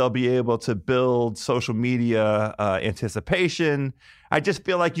approaches, they'll be able to build social media anticipation. I just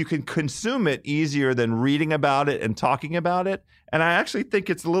feel like you can consume it easier than reading about it and talking about it. And I actually think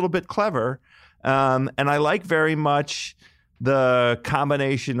it's a little bit clever. And I like very much the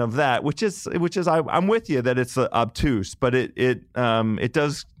combination of that, which is I'm with you that it's obtuse, but it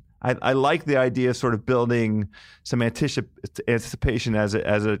does. I like the idea of sort of building some anticipation as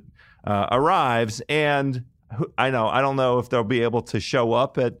it arrives. And I don't know if they'll be able to show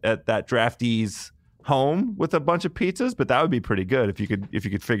up at that draftee's home with a bunch of pizzas, but that would be pretty good if you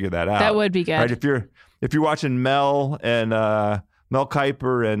could figure that out. That would be good. Right? If you're watching Mel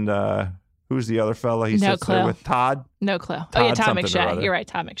Kiper and who's the other fella he sits there with? Todd? No clue. Todd Todd McShay. You're right,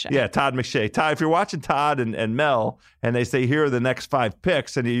 Todd McShay. Yeah, Todd McShay. Todd, if you're watching Todd and Mel and they say here are the next 5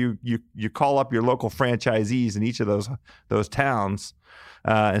 picks and you call up your local franchisees in each of those towns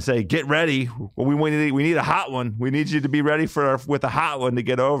and say, get ready. We need a hot one. We need you to be ready with a hot one to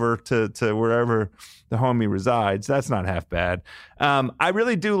get over to wherever the homie resides. That's not half bad. I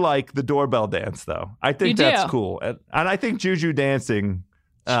really do like the doorbell dance, though. I think that's cool. And I think Juju dancing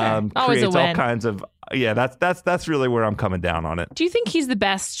creates all kinds of that's really where I'm coming down on it. Do you think he's the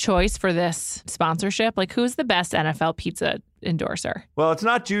best choice for this sponsorship? Who's the best NFL pizza endorser? Well, it's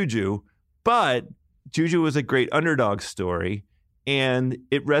not Juju, but Juju was a great underdog story. And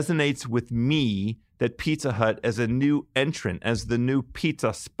it resonates with me that Pizza Hut, as a new entrant, as the new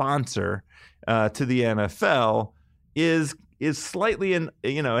pizza sponsor to the NFL, is slightly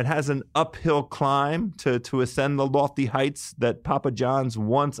it has an uphill climb to ascend the lofty heights that Papa John's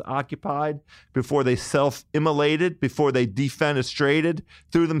once occupied before they self-immolated, before they defenestrated,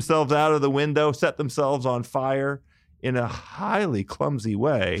 threw themselves out of the window, set themselves on fire in a highly clumsy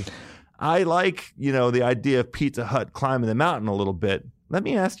way. I like, the idea of Pizza Hut climbing the mountain a little bit. Let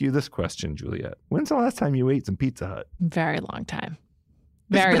me ask you this question, Juliet. When's the last time you ate some Pizza Hut? Very long time.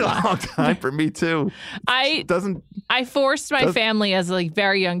 It's been a long time for me, too. I forced my family as a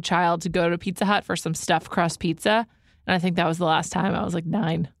very young child to go to Pizza Hut for some stuffed crust pizza. And I think that was the last time. I was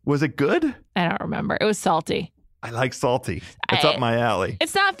 9. Was it good? I don't remember. It was salty. I like salty. It's up my alley.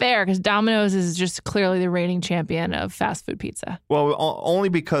 It's not fair because Domino's is just clearly the reigning champion of fast food pizza. Well, only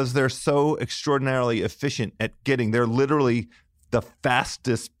because they're so extraordinarily efficient at they're literally the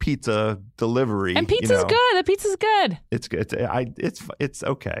fastest pizza delivery. And pizza's good. The pizza's good. It's good. It's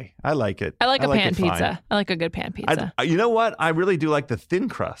okay. I like it. I like a pan pizza. I like a good pan pizza. You know what? I really do like the thin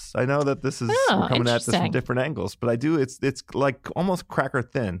crust. I know that we're coming at this from different angles, but I do. It's like almost cracker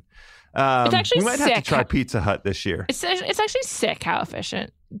thin. It's actually we might have to try Pizza Hut this year. It's actually sick how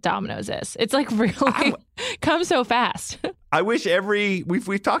efficient Domino's is. It's really comes so fast. I wish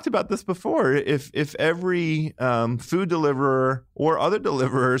we've talked about this before. If every food deliverer or other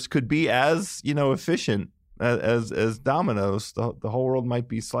deliverers could be as efficient as Domino's, the whole world might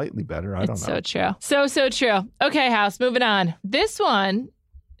be slightly better. I don't know. So true. So true. Okay, House, moving on. This one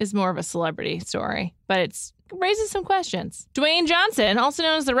is more of a celebrity story, but it raises some questions. Dwayne Johnson, also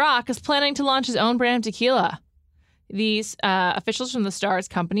known as The Rock, is planning to launch his own brand of tequila. These officials from the Stars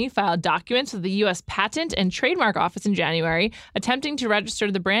company filed documents with the U.S. Patent and Trademark Office in January, attempting to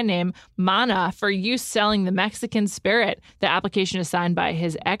register the brand name Mana for use selling the Mexican spirit. The application is signed by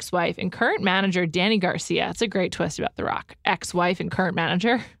his ex-wife and current manager, Danny Garcia. It's a great twist about The Rock. Ex-wife and current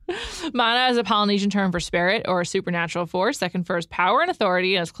manager. Mana is a Polynesian term for spirit or supernatural force that confers power and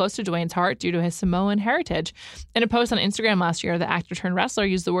authority and is close to Dwayne's heart due to his Samoan heritage. In a post on Instagram last year, the actor turned wrestler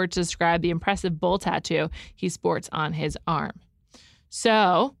used the word to describe the impressive bull tattoo he sports on his arm.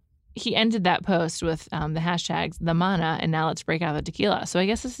 So he ended that post with the hashtags the Mana and now let's break out the tequila. So I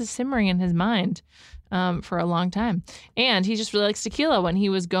guess this is simmering in his mind for a long time. And he just really likes tequila. When he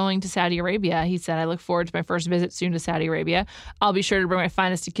was going to Saudi Arabia, he said, I look forward to my first visit soon to Saudi Arabia. I'll be sure to bring my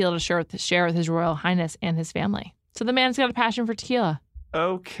finest tequila to share with His Royal Highness and his family. So the man's got a passion for tequila.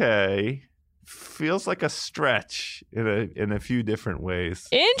 Okay. Feels like a stretch in a few different ways.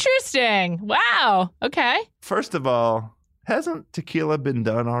 Interesting. Wow. Okay. First of all, hasn't tequila been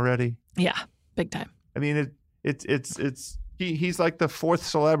done already? Yeah, big time. I mean, he's like the fourth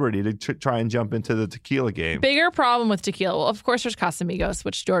celebrity to try and jump into the tequila game. Bigger problem with tequila. Well, of course, there's Casamigos,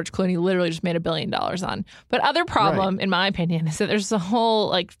 which George Clooney literally just made $1 billion on. But other problem, in my opinion, is that there's a whole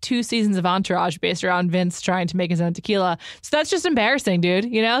like 2 seasons of Entourage based around Vince trying to make his own tequila. So that's just embarrassing, dude.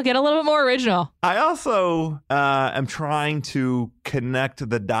 You know, get a little bit more original. I also am trying to connect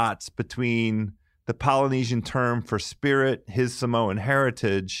the dots between the Polynesian term for spirit, his Samoan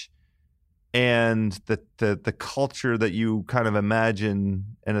heritage, and the culture that you kind of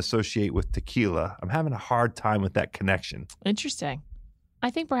imagine and associate with tequila. I'm having a hard time with that connection. Interesting. I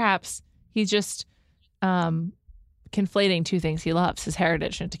think perhaps he's just conflating 2 things he loves, his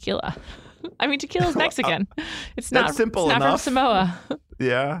heritage and tequila. I mean, tequila's Mexican. It's not simple it's enough. Not from Samoa.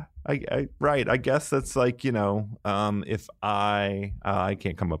 Yeah, right. I guess that's like, if I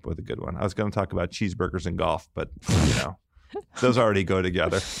can't come up with a good one. I was going to talk about cheeseburgers and golf, but, those already go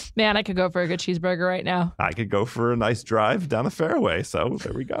together. Man, I could go for a good cheeseburger right now. I could go for a nice drive down the fairway. So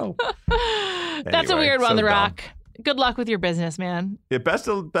there we go. That's a weird one, so The Rock. Good luck with your business, man. Yeah, best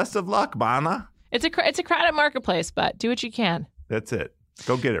of luck, mana. It's a crowded marketplace, but do what you can. That's it.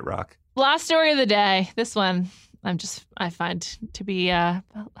 Go get it, Rock. Last story of the day. This one I find to be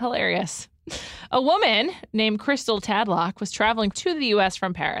hilarious. A woman named Crystal Tadlock was traveling to the U.S.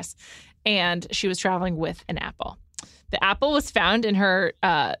 from Paris, and she was traveling with an apple. The apple was found in her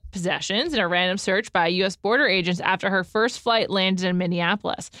possessions in a random search by U.S. border agents after her first flight landed in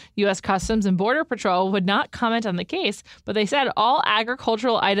Minneapolis. U.S. Customs and Border Patrol would not comment on the case, but they said all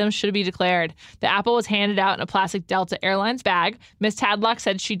agricultural items should be declared. The apple was handed out in a plastic Delta Airlines bag. Ms. Tadlock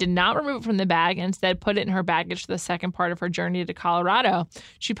said she did not remove it from the bag and instead put it in her baggage for the second part of her journey to Colorado.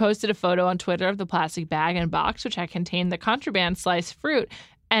 She posted a photo on Twitter of the plastic bag and box, which had contained the contraband sliced fruit,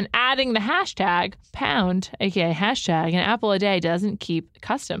 and adding the hashtag pound, aka hashtag, an apple a day doesn't keep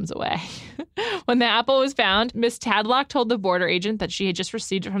customs away. When the apple was found, Miss Tadlock told the border agent that she had just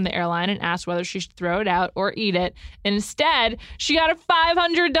received it from the airline and asked whether she should throw it out or eat it. Instead, she got a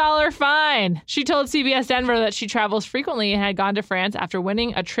 $500 fine. She told CBS Denver that she travels frequently and had gone to France after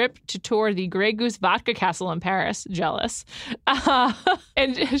winning a trip to tour the Grey Goose Vodka Castle in Paris. Jealous.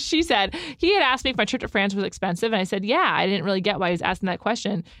 And she said, he had asked me if my trip to France was expensive, and I said, yeah, I didn't really get why he was asking that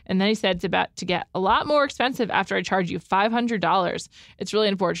question. And then he said it's about to get a lot more expensive after I charge you $500. It's really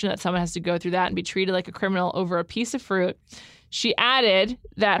unfortunate that someone has to go through that and be treated like a criminal over a piece of fruit. She added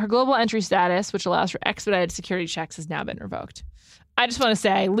that her global entry status, which allows for expedited security checks, has now been revoked. I just want to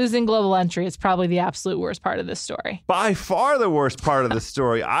say losing global entry is probably the absolute worst part of this story. By far the worst part of the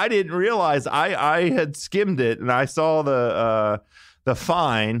story. I didn't realize I had skimmed it and I saw the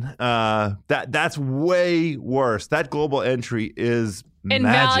fine. That's way worse. That global entry is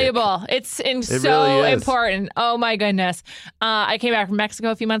invaluable. Magic. It so really important. Oh my goodness. I came back from Mexico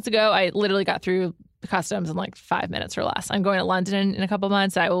a few months ago. I literally got through the customs in like 5 minutes or less. I'm going to London in a couple of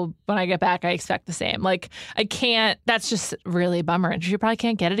months. When I get back, I expect the same. Like I can't, that's just really a bummer. And you probably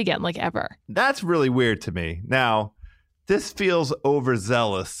can't get it again, like ever. That's really weird to me. Now, this feels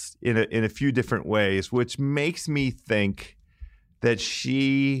overzealous in a few different ways, which makes me think that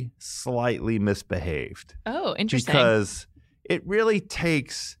she slightly misbehaved. Oh, interesting. Because it really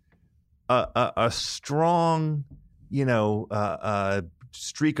takes a strong,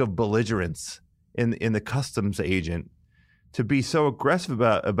 streak of belligerence in the customs agent to be so aggressive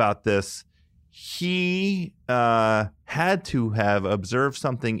about this. He had to have observed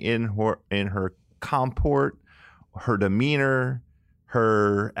something in her comport, her demeanor,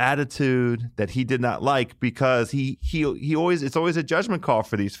 her attitude that he did not like, because he always, it's always a judgment call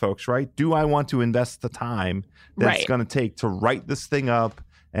for these folks, right? Do I want to invest the time that it's going to take to write this thing up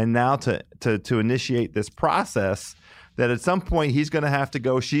and now to initiate this process that at some point he's going to have to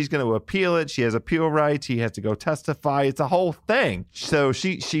go, she's going to appeal it. She has appeal rights. He has to go testify. It's a whole thing. So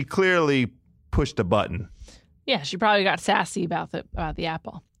she clearly pushed a button. Yeah, she probably got sassy about the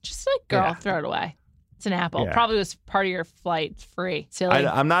apple. Just like, girl, throw it away. It's an apple. Yeah. Probably was part of your flight. It's free. Silly.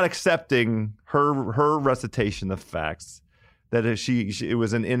 I'm not accepting her recitation of facts that if it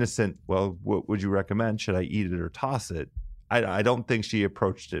was an innocent, well, what would you recommend? Should I eat it or toss it? I don't think she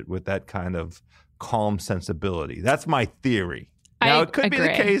approached it with that kind of calm sensibility. That's my theory. Now, it could be the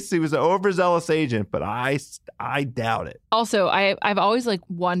case he was an overzealous agent, but I doubt it. Also, I've always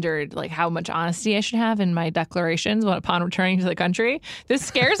wondered how much honesty I should have in my declarations upon returning to the country. This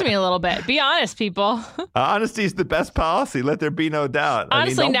scares me a little bit. Be honest, people. Honesty is the best policy. Let there be no doubt.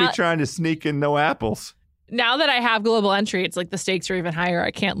 Honestly, don't be trying to sneak in no apples. Now that I have global entry, it's like the stakes are even higher.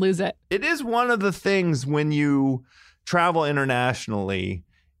 I can't lose it. It is one of the things when you travel internationally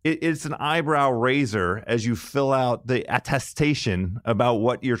it's an eyebrow raiser as you fill out the attestation about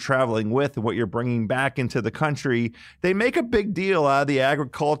what you're traveling with and what you're bringing back into the country. They make a big deal out of the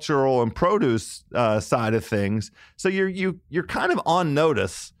agricultural and produce side of things. So you're kind of on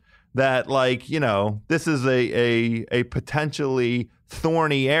notice that, like, you know, this is a potentially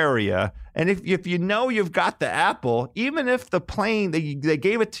thorny area. And if you know you've got the apple, even if the plane, they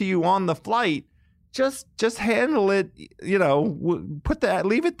gave it to you on the flight, just handle it, you know,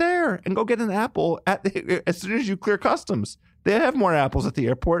 leave it there and go get an apple as soon as you clear customs. They have more apples at the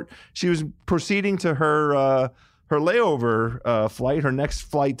airport. She was proceeding to her layover flight, her next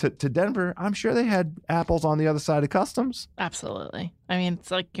flight to Denver. I'm sure they had apples on the other side of customs. Absolutely. I mean,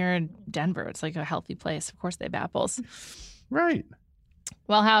 it's like you're in Denver. It's like a healthy place. Of course they have apples. Right.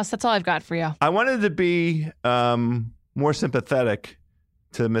 Well, House, that's all I've got for you. I wanted to be more sympathetic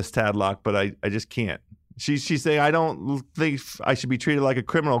to Miss Tadlock, but I just can't. She's saying, I don't think I should be treated like a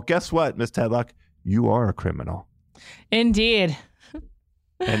criminal. Guess what, Miss Tadlock? You are a criminal. Indeed.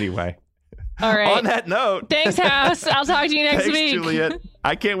 Anyway. All right. On that note. Thanks, House. I'll talk to you next week. Thanks, Juliet.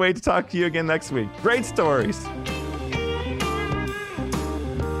 I can't wait to talk to you again next week. Great stories.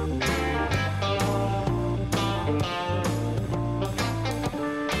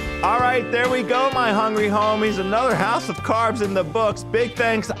 All right, there we go, my hungry homies. Another House of Carbs in the books. Big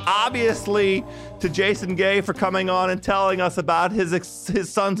thanks, obviously, to Jason Gay for coming on and telling us about his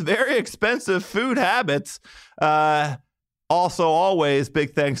son's very expensive food habits. Also, always,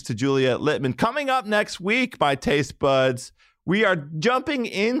 big thanks to Juliet Litman. Coming up next week, my taste buds, we are jumping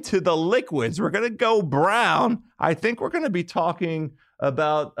into the liquids. We're going to go brown. I think we're going to be talking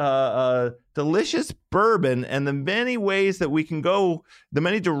about delicious bourbon and the many ways that we can go, the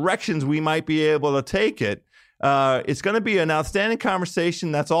many directions we might be able to take it. It's going to be an outstanding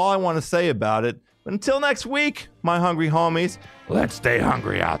conversation. That's all I want to say about it. But until next week, my hungry homies, let's stay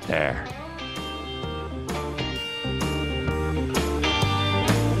hungry out there.